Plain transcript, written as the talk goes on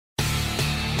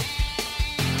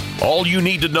All you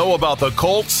need to know about the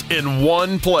Colts in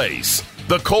one place.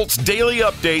 The Colts Daily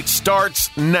Update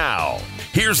starts now.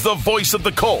 Here's the voice of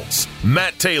the Colts,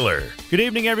 Matt Taylor. Good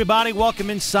evening, everybody. Welcome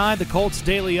inside the Colts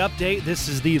Daily Update. This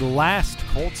is the last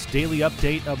Colts Daily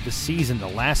Update of the season, the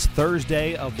last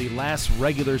Thursday of the last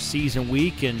regular season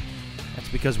week, and that's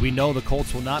because we know the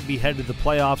Colts will not be headed to the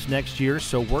playoffs next year,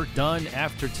 so we're done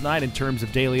after tonight in terms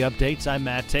of daily updates. I'm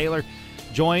Matt Taylor,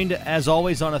 joined, as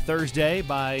always, on a Thursday with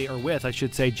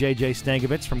JJ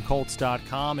Stankovitz from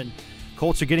Colts.com, and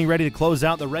Colts are getting ready to close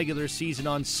out the regular season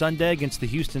on Sunday against the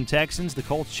Houston Texans. The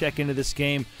Colts check into this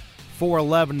game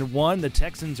 4-11-1. The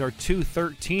Texans are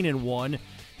 2-13-1,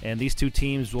 and these two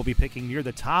teams will be picking near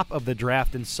the top of the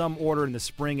draft in some order in the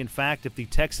spring. In fact, if the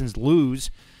Texans lose,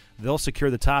 they'll secure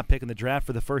the top pick in the draft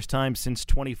for the first time since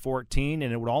 2014,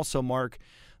 and it would also mark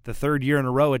the third year in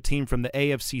a row a team from the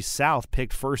AFC South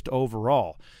picked first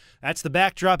overall. That's the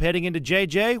backdrop heading into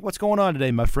JJ. What's going on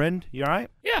today, my friend? You all right?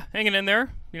 Yeah, hanging in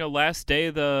there. Last day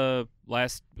of the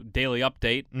last daily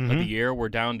update of the year. We're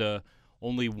down to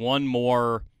only one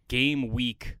more game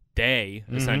week day,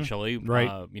 essentially.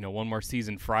 Right. One more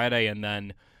season Friday, and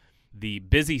then the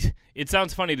busy – it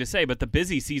sounds funny to say, but the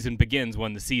busy season begins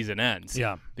when the season ends.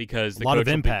 Yeah. Because the a lot of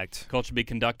impact. Coach will be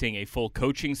conducting a full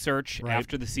coaching search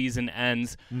after the season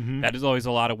ends. Mm-hmm. That is always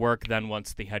a lot of work. Then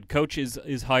once the head coach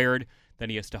is hired, then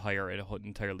he has to hire an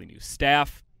entirely new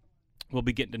staff. We'll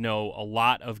be getting to know a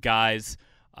lot of guys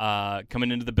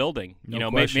coming into the building.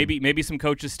 No question. Maybe some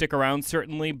coaches stick around,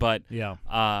 certainly, but yeah.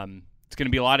 It's going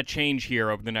to be a lot of change here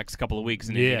over the next couple of weeks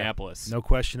in Indianapolis. No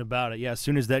question about it. Yeah, as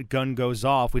soon as that gun goes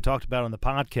off, we talked about it on the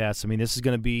podcast, this is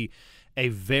going to be a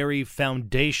very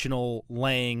foundational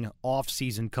laying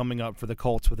off-season coming up for the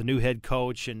Colts with a new head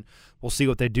coach, and we'll see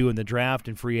what they do in the draft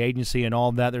and free agency and all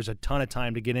of that. There's a ton of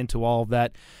time to get into all of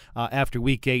that after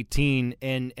Week 18.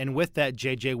 And with that,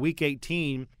 JJ, Week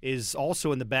 18 is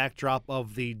also in the backdrop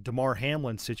of the Damar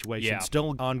Hamlin situation,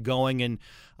 still ongoing. And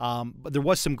but there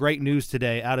was some great news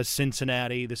today out of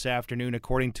Cincinnati this afternoon.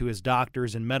 According to his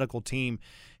doctors and medical team,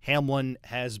 Hamlin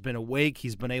has been awake.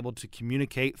 He's been able to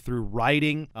communicate through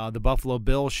writing. The Buffalo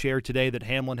Bills shared today that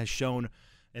Hamlin has shown,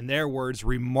 in their words,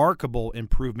 remarkable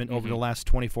improvement over the last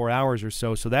 24 hours or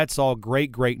so. So that's all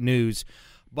great news.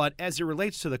 But as it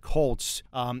relates to the Colts,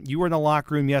 you were in the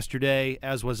locker room yesterday,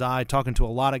 as was I, talking to a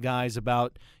lot of guys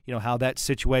about how that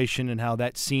situation and how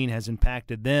that scene has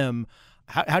impacted them.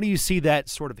 How do you see that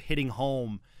sort of hitting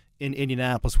home in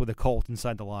Indianapolis with the Colts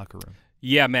inside the locker room?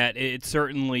 Yeah, Matt, it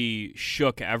certainly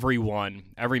shook everyone,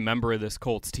 every member of this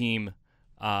Colts team,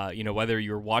 whether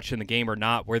you're watching the game or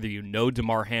not, whether you know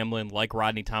Damar Hamlin like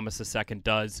Rodney Thomas II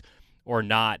does or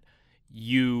not,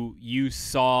 you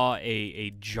saw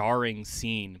a jarring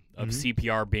scene of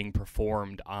CPR being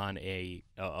performed on a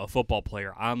football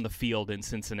player on the field in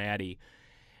Cincinnati.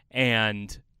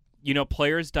 And,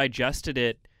 players digested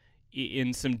it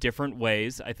in some different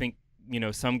ways. I think,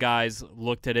 some guys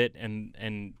looked at it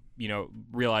and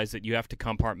realize that you have to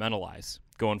compartmentalize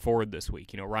going forward this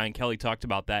week. Ryan Kelly talked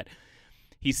about that.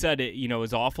 He said,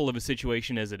 as awful of a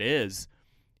situation as it is,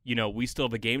 we still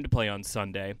have a game to play on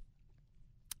Sunday.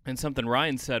 And something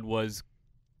Ryan said was,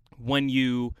 when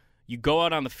you go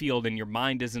out on the field and your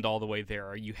mind isn't all the way there,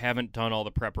 or you haven't done all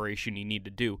the preparation you need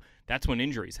to do, that's when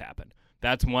injuries happen.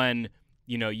 That's when,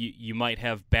 you might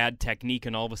have bad technique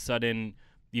and all of a sudden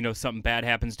something bad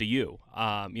happens to you.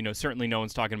 Certainly no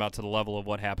one's talking about to the level of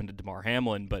what happened to Damar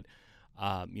Hamlin, but,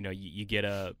 you get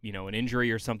an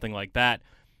injury or something like that.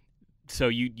 So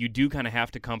you do kind of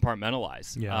have to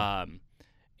compartmentalize. Yeah.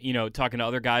 Talking to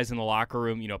other guys in the locker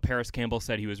room, Paris Campbell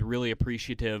said he was really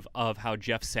appreciative of how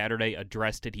Jeff Saturday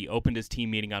addressed it. He opened his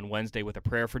team meeting on Wednesday with a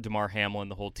prayer for Damar Hamlin.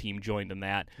 The whole team joined in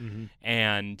that. Mm-hmm.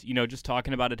 And, just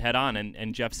talking about it head on.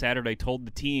 And Jeff Saturday told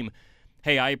the team,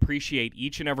 hey, I appreciate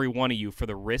each and every one of you for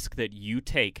the risk that you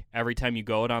take every time you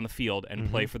go out on the field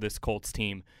and play for this Colts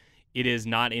team. It is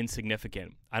not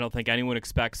insignificant. I don't think anyone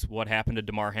expects what happened to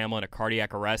Damar Hamlin, a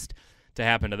cardiac arrest, to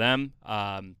happen to them.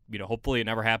 Hopefully it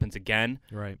never happens again.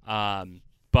 Right.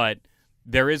 But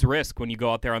there is risk when you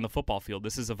go out there on the football field.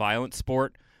 This is a violent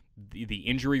sport. The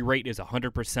injury rate is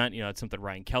 100%. It's something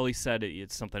Ryan Kelly said.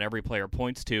 It's something every player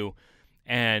points to.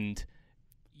 And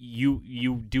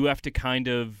you do have to kind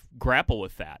of grapple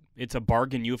with that. It's a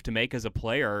bargain you have to make as a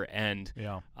player. And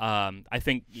I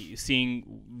think seeing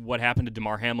what happened to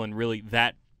Damar Hamlin, really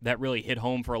that really hit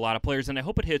home for a lot of players, and I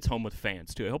hope it hits home with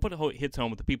fans too. I hope it hits home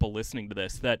with the people listening to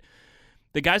this, that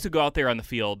the guys who go out there on the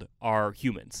field are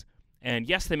humans. And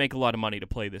yes, they make a lot of money to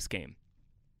play this game.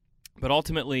 But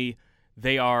ultimately,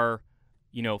 they are,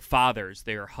 fathers,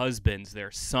 they are husbands, they're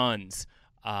sons.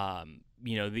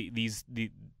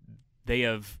 they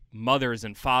have mothers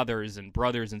and fathers and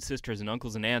brothers and sisters and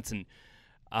uncles and aunts and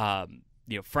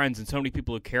friends and so many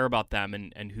people who care about them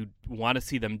and who want to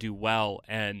see them do well.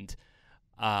 And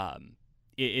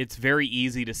it's very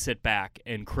easy to sit back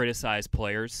and criticize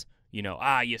players.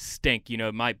 You stink.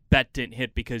 My bet didn't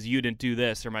hit because you didn't do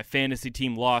this, or my fantasy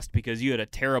team lost because you had a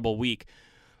terrible week.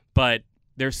 But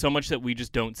there's so much that we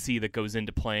just don't see that goes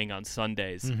into playing on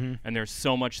Sundays. Mm-hmm. And there's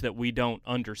so much that we don't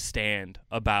understand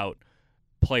about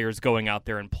players going out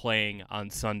there and playing on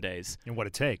Sundays. And what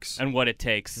it takes.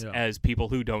 As people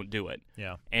who don't do it.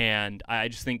 Yeah. And I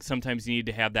just think sometimes you need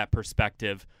to have that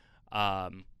perspective.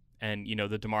 And,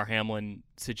 the Damar Hamlin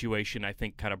situation, I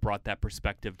think, kind of brought that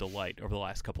perspective to light over the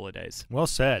last couple of days. Well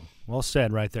said. Well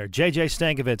said right there. JJ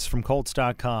Stankovitz from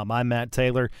Colts.com. I'm Matt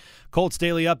Taylor. Colts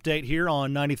Daily Update here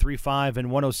on 93.5 and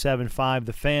 107.5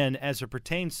 The Fan. As it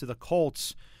pertains to the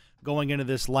Colts going into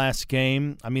this last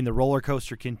game, I mean, the roller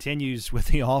coaster continues with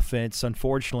the offense.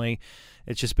 Unfortunately,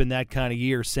 it's just been that kind of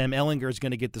year. Sam Ehlinger is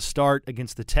going to get the start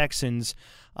against the Texans.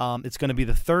 It's going to be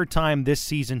the third time this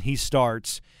season he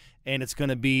starts. And it's going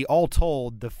to be, all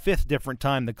told, the fifth different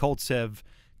time the Colts have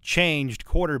changed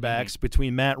quarterbacks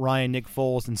between Matt Ryan, Nick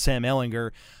Foles, and Sam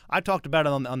Ehlinger. I talked about it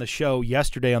on the show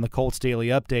yesterday on the Colts Daily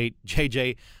Update.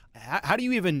 JJ, how do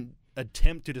you even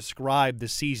attempt to describe the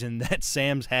season that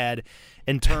Sam's had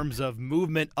in terms of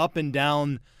movement up and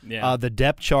down the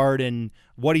depth chart and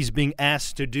what he's being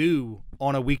asked to do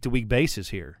on a week-to-week basis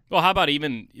here? Well, how about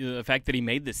even the fact that he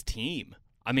made this team?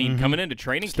 I mean, coming into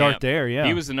training camp,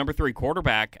 he was the number 3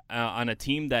 quarterback on a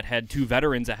team that had 2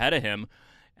 veterans ahead of him,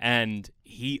 and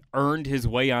he earned his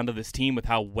way onto this team with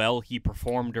how well he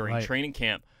performed during training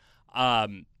camp.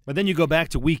 But then you go back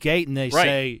to week 8, and they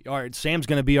say, all right, Sam's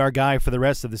going to be our guy for the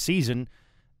rest of the season,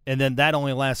 and then that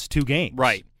only lasts 2 games.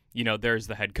 Right. There's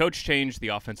the head coach change. The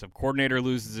offensive coordinator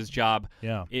loses his job.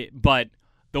 Yeah. But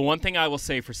the one thing I will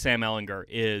say for Sam Ehlinger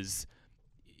is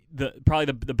probably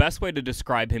the best way to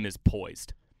describe him is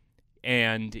poised.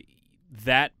 And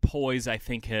that poise, I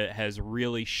think, has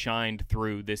really shined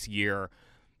through this year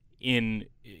in,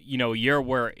 a year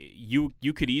where you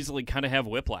could easily kind of have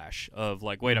whiplash of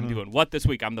like, wait, I'm doing what this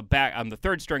week? I'm the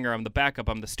third stringer, I'm the backup,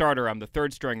 I'm the starter, I'm the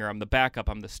third stringer, I'm the backup,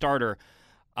 I'm the starter.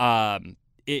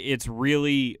 It's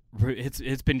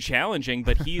been challenging,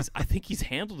 but I think he's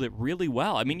handled it really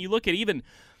well. I mean, you look at even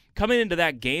coming into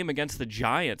that game against the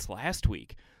Giants last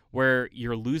week, where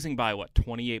you're losing by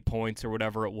 28 points or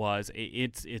whatever it was.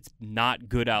 It's not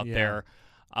good out there.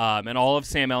 And all of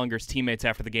Sam Ehlinger's teammates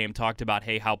after the game talked about,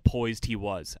 how poised he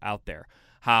was out there.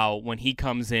 How when he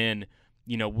comes in,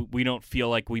 we don't feel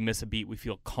like we miss a beat. We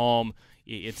feel calm.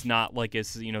 It's not like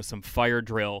it's, some fire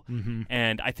drill. Mm-hmm.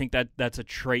 And I think that's a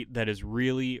trait that has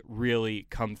really, really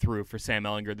come through for Sam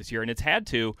Ehlinger this year. And it's had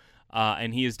to.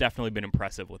 And he has definitely been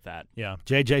impressive with that. Yeah,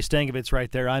 JJ Stankovitz right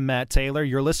there. I'm Matt Taylor.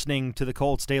 You're listening to the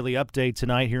Colts Daily Update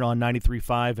tonight here on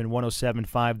 93.5 and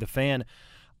 107.5 The Fan.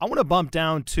 I want to bump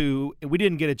down to – we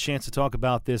didn't get a chance to talk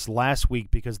about this last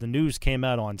week because the news came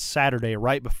out on Saturday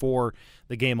right before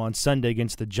the game on Sunday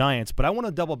against the Giants. But I want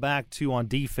to double back to, on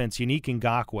defense, Yannick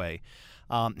Ngakoue.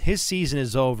 His season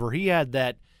is over. He had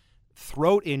that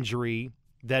throat injury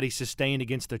that he sustained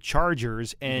against the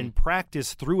Chargers and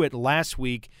practiced through it last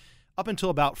week up until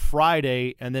about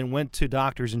Friday, and then went to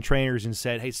doctors and trainers and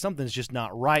said, hey, something's just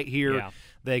not right here. Yeah.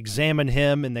 They examined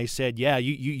him, and they said, yeah,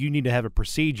 you need to have a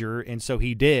procedure, and so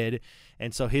he did,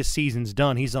 and so his season's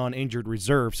done. He's on injured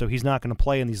reserve, so he's not going to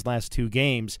play in these last 2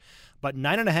 games. But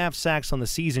 9.5 sacks on the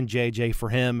season, JJ, for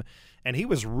him, and he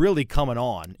was really coming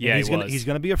on. Yeah, he's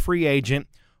going to be a free agent.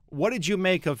 What did you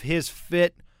make of his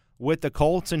fit with the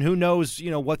Colts, and who knows,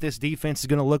 what this defense is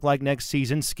going to look like next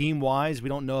season scheme-wise? We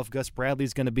don't know if Gus Bradley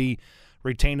is going to be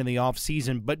retained in the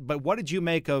offseason, but what did you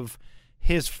make of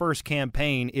his first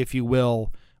campaign, if you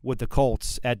will, with the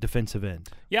Colts at defensive end?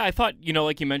 Yeah, I thought,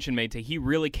 like you mentioned, Mate, he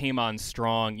really came on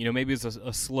strong. Maybe it was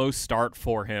a slow start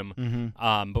for him,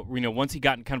 but once he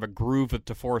got in kind of a groove with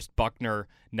DeForest Buckner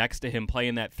next to him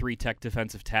playing that 3-tech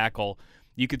defensive tackle,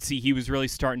 you could see he was really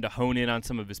starting to hone in on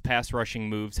some of his pass rushing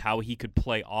moves, how he could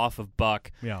play off of Buck.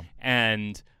 Yeah.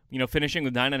 And, finishing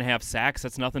with 9.5 sacks,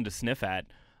 that's nothing to sniff at.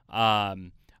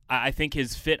 I think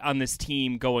his fit on this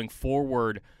team going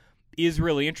forward is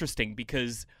really interesting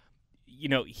because,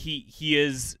 he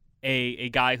is a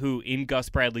guy who, in Gus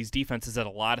Bradley's defense, has had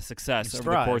a lot of success over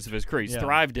the course of his career. He's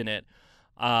thrived in it.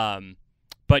 But,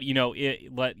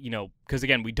 because,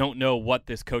 again, we don't know what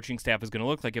this coaching staff is going to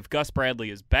look like. If Gus Bradley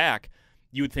is back,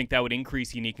 you would think that would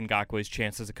increase Yannick Ngakoue's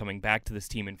chances of coming back to this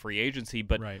team in free agency.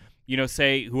 But,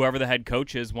 say whoever the head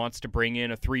coach is wants to bring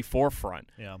in a 3-4 front.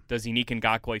 Yeah. Does Yannick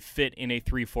Ngakoue fit in a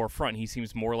 3-4 front? He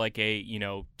seems more like a,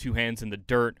 2 hands in the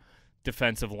dirt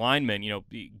defensive linemen, not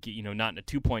in a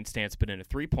 2-point stance, but in a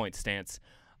 3-point stance.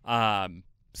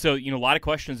 So, a lot of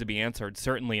questions to be answered,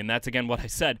 certainly, and that's, again, what I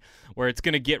said, where it's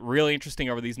going to get really interesting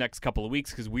over these next couple of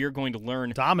weeks because we are going to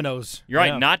learn dominoes. You're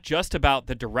right, not just about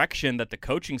the direction that the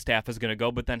coaching staff is going to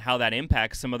go, but then how that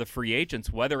impacts some of the free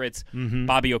agents, whether it's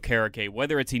Bobby Okereke,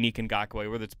 whether it's Yannick Ngakoue,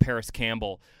 whether it's Paris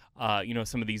Campbell,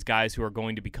 some of these guys who are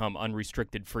going to become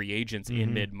unrestricted free agents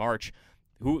in mid-March.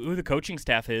 Who the coaching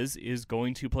staff is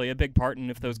going to play a big part in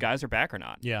if those guys are back or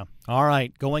not. Yeah. All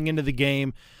right, going into the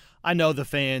game, I know the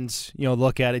fans,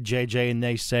 look at it, JJ, and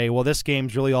they say, well, this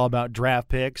game's really all about draft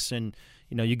picks, and,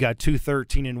 you got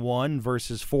 2-13-1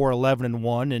 versus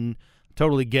 4-11-1, and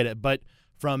totally get it. But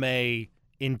from a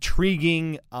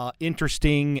intriguing,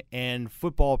 interesting, and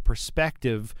football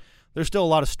perspective, there's still a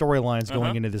lot of storylines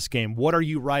going into this game. What are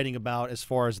you writing about as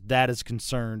far as that is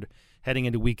concerned heading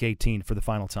into Week 18 for the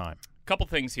final time? Couple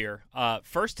things here.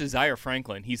 First is Zaire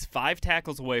Franklin. He's 5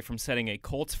 tackles away from setting a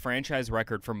Colts franchise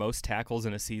record for most tackles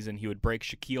in a season. He would break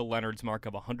Shaquille Leonard's mark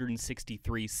of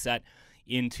 163 set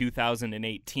in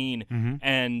 2018.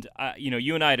 And,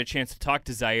 you and I had a chance to talk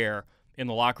to Zaire in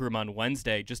the locker room on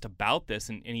Wednesday just about this,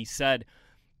 and he said,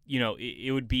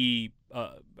 it would be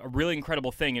a really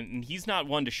incredible thing. And he's not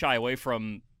one to shy away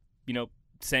from,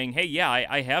 saying, hey, yeah,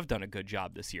 I have done a good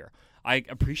job this year. I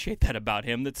appreciate that about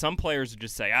him, that some players would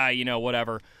just say,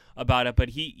 whatever about it. But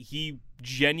he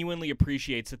genuinely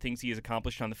appreciates the things he has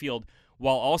accomplished on the field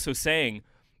while also saying,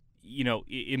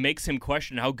 it makes him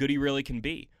question how good he really can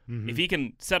be. If he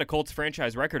can set a Colts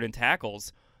franchise record in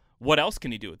tackles, what else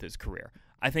can he do with his career?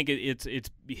 I think it's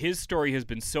his story has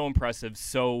been so impressive,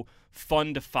 so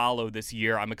fun to follow this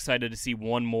year. I'm excited to see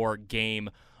one more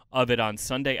game of it on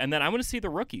Sunday. And then I want to see the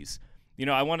rookies.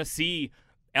 I want to see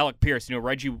Alec Pierce.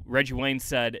 Reggie Wayne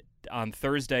said on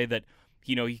Thursday that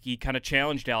he kind of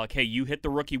challenged Alec, hey, you hit the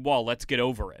rookie wall, let's get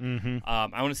over it.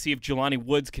 I want to see if Jelani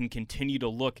Woods can continue to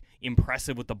look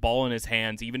impressive with the ball in his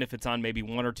hands, even if it's on maybe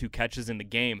 1 or 2 catches in the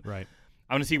game. Right.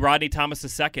 I want to see Rodney Thomas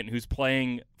II, who's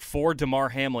playing for Damar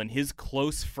Hamlin, his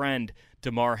close friend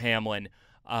Damar Hamlin.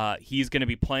 He's going to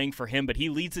be playing for him, but he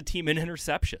leads the team in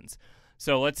interceptions.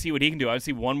 So let's see what he can do. I want to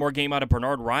see one more game out of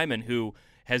Bernard Ryman, who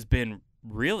has been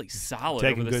really solid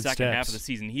over the second half of the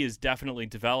season. He has definitely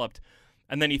developed.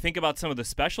 And then you think about some of the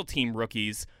special team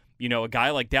rookies, a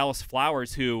guy like Dallas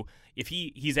Flowers, who, if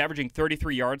he's averaging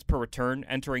 33 yards per return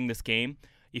entering this game,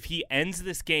 if he ends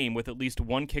this game with at least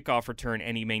 1 kickoff return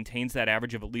and he maintains that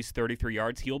average of at least 33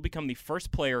 yards, he'll become the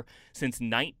first player since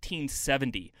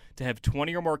 1970 to have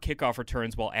 20 or more kickoff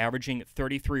returns while averaging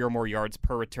 33 or more yards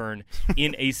per return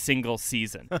in a single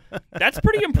season. That's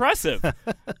pretty impressive.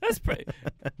 That's pretty.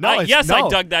 I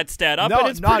dug that stat up, and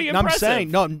it's pretty impressive.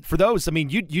 I'm saying, for those,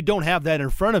 you don't have that in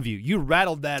front of you. You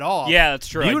rattled that off. Yeah, that's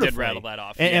true. I did rattle that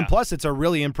off. And plus, it's a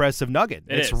really impressive nugget.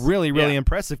 It's really, really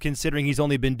impressive considering he's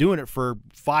only been doing it for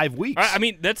 5 weeks.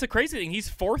 That's the crazy thing. He's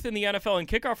 4th in the NFL in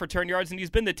kickoff return yards, and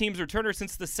he's been the team's returner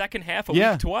since the second half of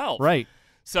Week 12. Right.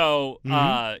 So,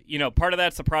 part of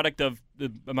that's a product of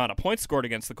the amount of points scored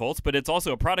against the Colts, but it's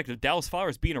also a product of Dallas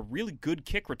Flowers being a really good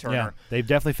kick returner. Yeah, they've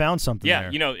definitely found something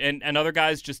there. And other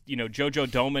guys just, JoJo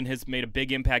Doman has made a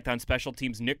big impact on special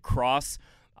teams. Nick Cross,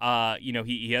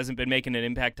 he hasn't been making an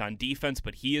impact on defense,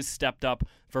 but he has stepped up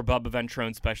for Bubba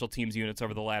Ventrone's special teams units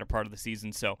over the latter part of the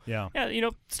season. So,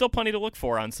 still plenty to look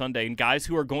for on Sunday. And guys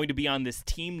who are going to be on this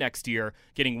team next year,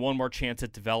 getting one more chance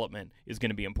at development is going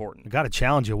to be important. I got to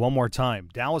challenge you one more time.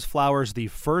 Dallas Flowers, the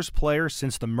first player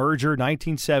since the merger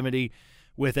 1970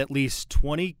 with at least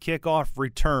 20 kickoff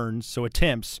returns, so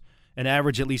attempts, and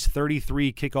average at least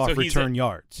 33 kickoff return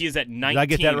yards. He is at 19. Did I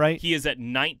get that right? He is at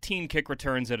 19 kick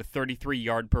returns at a 33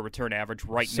 yard per return average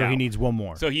now. So he needs one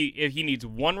more. So he needs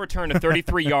one return to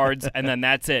 33 yards, and then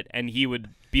that's it. And he would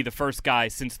be the first guy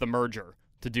since the merger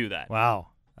to do that. Wow.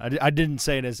 I didn't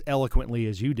say it as eloquently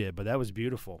as you did, but that was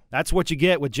beautiful. That's what you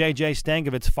get with J.J.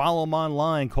 Stankovitz. Follow him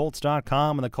online,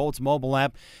 Colts.com and the Colts mobile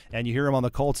app, and you hear him on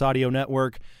the Colts Audio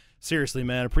Network. Seriously,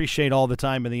 man, appreciate all the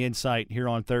time and the insight here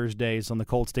on Thursdays on the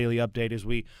Colts Daily Update as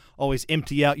we always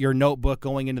empty out your notebook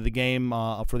going into the game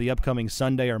for the upcoming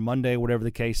Sunday or Monday, whatever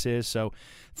the case is. So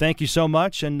thank you so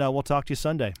much, and we'll talk to you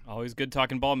Sunday. Always good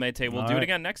talking ball, Mate. We'll do it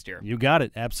again next year. You got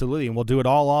it, absolutely. And we'll do it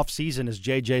all off season as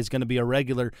JJ is going to be a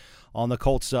regular on the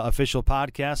Colts official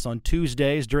podcast on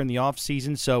Tuesdays during the off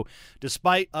season. So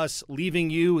despite us leaving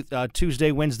you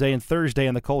Tuesday, Wednesday, and Thursday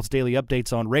on the Colts Daily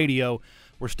Updates on radio,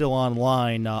 we're still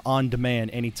online, on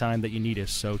demand, anytime that you need us.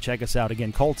 So check us out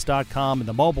again, Colts.com and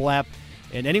the mobile app,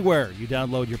 and anywhere you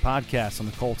download your podcasts on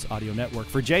the Colts Audio Network.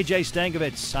 For J.J.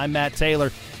 Stankovitz, I'm Matt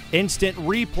Taylor. Instant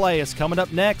Replay is coming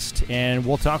up next, and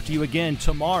we'll talk to you again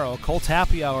tomorrow. Colts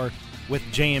Happy Hour with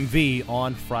JMV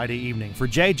on Friday evening. For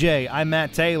JJ, I'm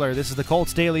Matt Taylor. This is the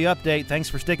Colts Daily Update. Thanks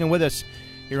for sticking with us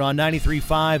here on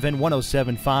 93.5 and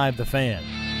 107.5 The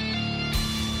Fan.